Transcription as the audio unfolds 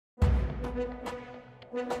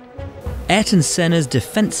Ayrton Senna's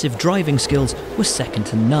defensive driving skills were second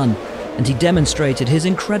to none, and he demonstrated his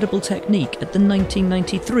incredible technique at the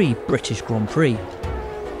 1993 British Grand Prix.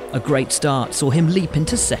 A great start saw him leap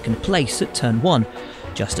into second place at turn 1,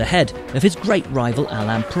 just ahead of his great rival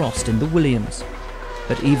Alain Prost in the Williams.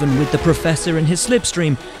 But even with the Professor in his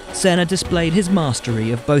slipstream, Senna displayed his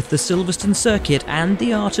mastery of both the Silverstone circuit and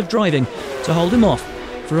the art of driving to hold him off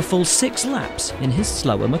for a full 6 laps in his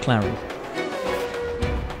slower McLaren.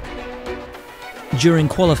 During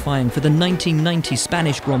qualifying for the 1990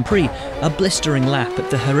 Spanish Grand Prix, a blistering lap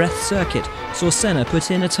at the Jerez circuit saw Senna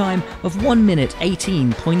put in a time of 1 minute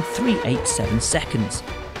 18.387 seconds.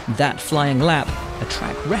 That flying lap, a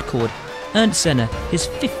track record, earned Senna his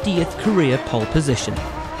 50th career pole position,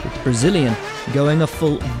 with the Brazilian going a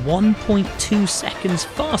full 1.2 seconds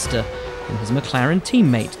faster than his McLaren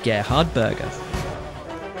teammate Gerhard Berger.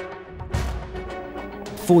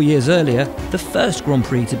 4 years earlier, the first Grand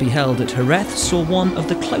Prix to be held at Jerez saw one of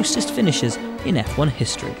the closest finishes in F1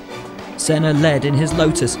 history. Senna led in his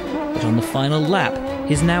Lotus, but on the final lap,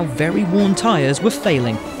 his now very worn tyres were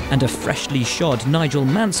failing, and a freshly shod Nigel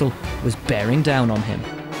Mansell was bearing down on him.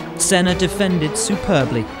 Senna defended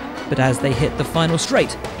superbly, but as they hit the final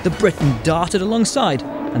straight, the Briton darted alongside,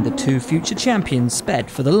 and the two future champions sped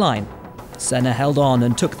for the line. Senna held on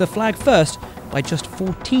and took the flag first by just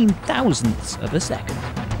 14 thousandths of a second.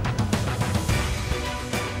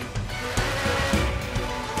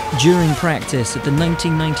 During practice at the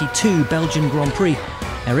 1992 Belgian Grand Prix,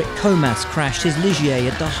 Eric Comas crashed his Ligier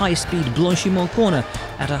at the high-speed Blanchimont corner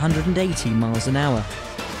at 180 miles an hour.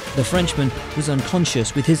 The Frenchman was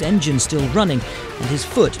unconscious with his engine still running and his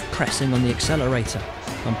foot pressing on the accelerator,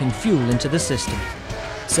 pumping fuel into the system.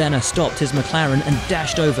 Senna stopped his McLaren and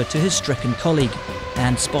dashed over to his stricken colleague,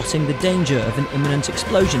 and spotting the danger of an imminent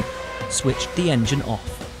explosion, switched the engine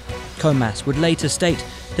off. Comas would later state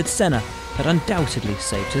that Senna had undoubtedly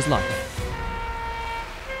saved his life.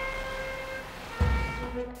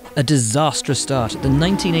 A disastrous start at the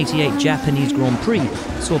 1988 Japanese Grand Prix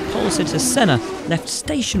saw pole sitter Senna left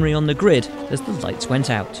stationary on the grid as the lights went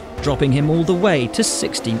out, dropping him all the way to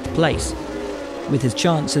 16th place. With his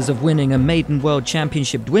chances of winning a maiden World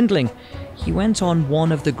Championship dwindling, he went on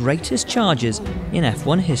one of the greatest charges in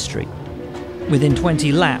F1 history. Within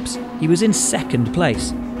 20 laps, he was in second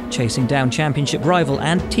place, chasing down championship rival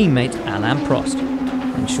and teammate Alain Prost,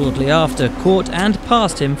 and shortly after caught and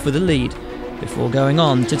passed him for the lead, before going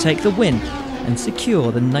on to take the win and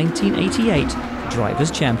secure the 1988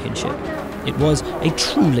 Drivers' Championship. It was a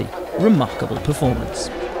truly remarkable performance.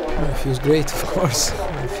 It feels great, of course.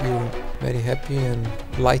 I feel very happy and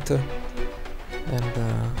lighter, and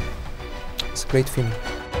it's a great feeling.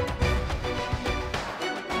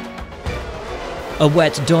 A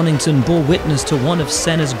wet Donington bore witness to one of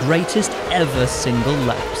Senna's greatest ever single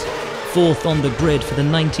laps. Fourth on the grid for the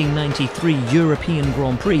 1993 European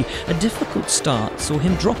Grand Prix, a difficult start saw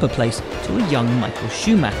him drop a place to a young Michael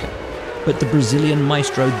Schumacher. But the Brazilian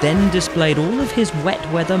maestro then displayed all of his wet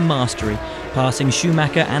weather mastery, passing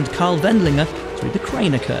Schumacher and Karl Wendlinger through the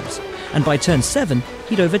Craner curves, and by turn 7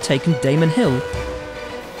 he'd overtaken Damon Hill.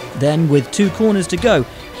 Then, with 2 corners to go,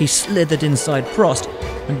 he slithered inside Prost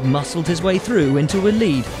and muscled his way through into a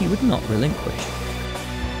lead he would not relinquish.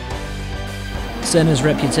 Senna's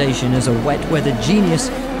reputation as a wet-weather genius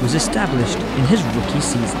was established in his rookie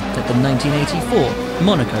season at the 1984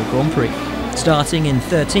 Monaco Grand Prix. Starting in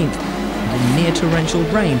 13th, and in near-torrential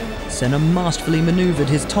rain, Senna masterfully manoeuvred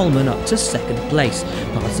his Toleman up to second place,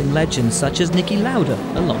 passing legends such as Niki Lauda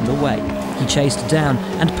along the way. He chased down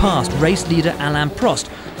and passed race leader Alain Prost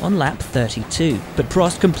on lap 32, but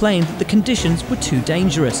Prost complained that the conditions were too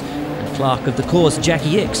dangerous, and clerk of the course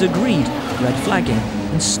Jackie Ickx agreed, red flagging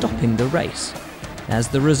and stopping the race. As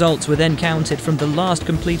the results were then counted from the last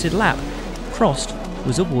completed lap, Prost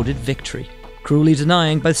was awarded victory, cruelly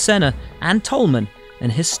denying both Senna and Toleman an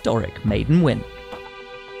historic maiden win.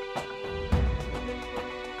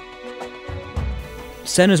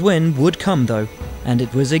 Senna's win would come though, and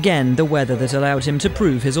it was again the weather that allowed him to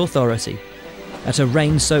prove his authority. At a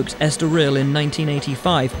rain-soaked Estoril in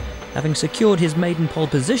 1985, having secured his maiden pole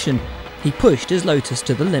position, he pushed his Lotus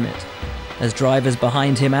to the limit. As drivers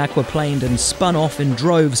behind him aquaplaned and spun off in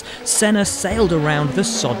droves, Senna sailed around the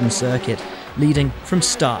sodden circuit, leading from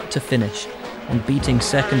start to finish, and beating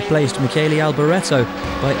second-placed Michele Alboreto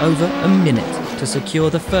by over a minute to secure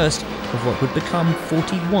the first of what would become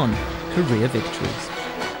 41 career victories.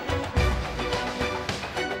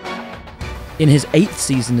 In his 8th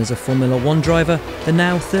season as a Formula One driver, the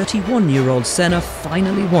now 31-year-old Senna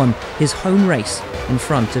finally won his home race in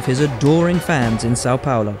front of his adoring fans in Sao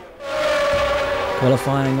Paulo.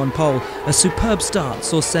 Qualifying on pole, a superb start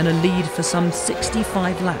saw Senna lead for some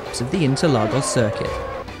 65 laps of the Interlagos circuit.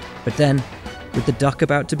 But then, with the duck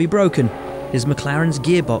about to be broken, his McLaren's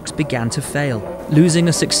gearbox began to fail, losing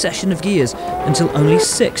a succession of gears until only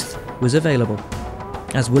 6th was available.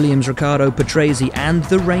 As Williams' Riccardo Patrese and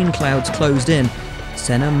the rain clouds closed in,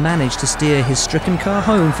 Senna managed to steer his stricken car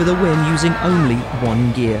home for the win using only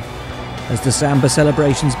one gear. As the Samba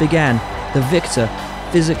celebrations began, the victor,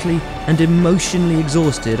 physically and emotionally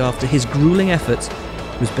exhausted after his grueling efforts,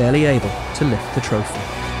 was barely able to lift the trophy.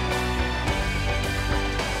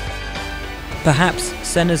 Perhaps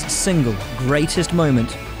Senna's single greatest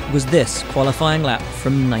moment was this qualifying lap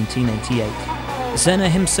from 1988. Senna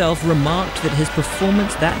himself remarked that his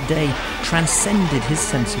performance that day transcended his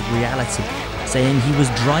sense of reality, saying he was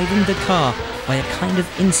driving the car by a kind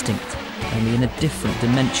of instinct, only in a different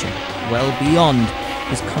dimension, well beyond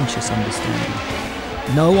his conscious understanding.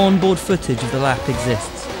 No onboard footage of the lap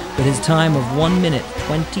exists, but his time of 1 minute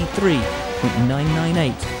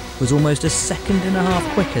 23.998 was almost a second and a half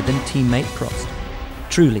quicker than teammate Prost.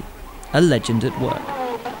 Truly, a legend at work.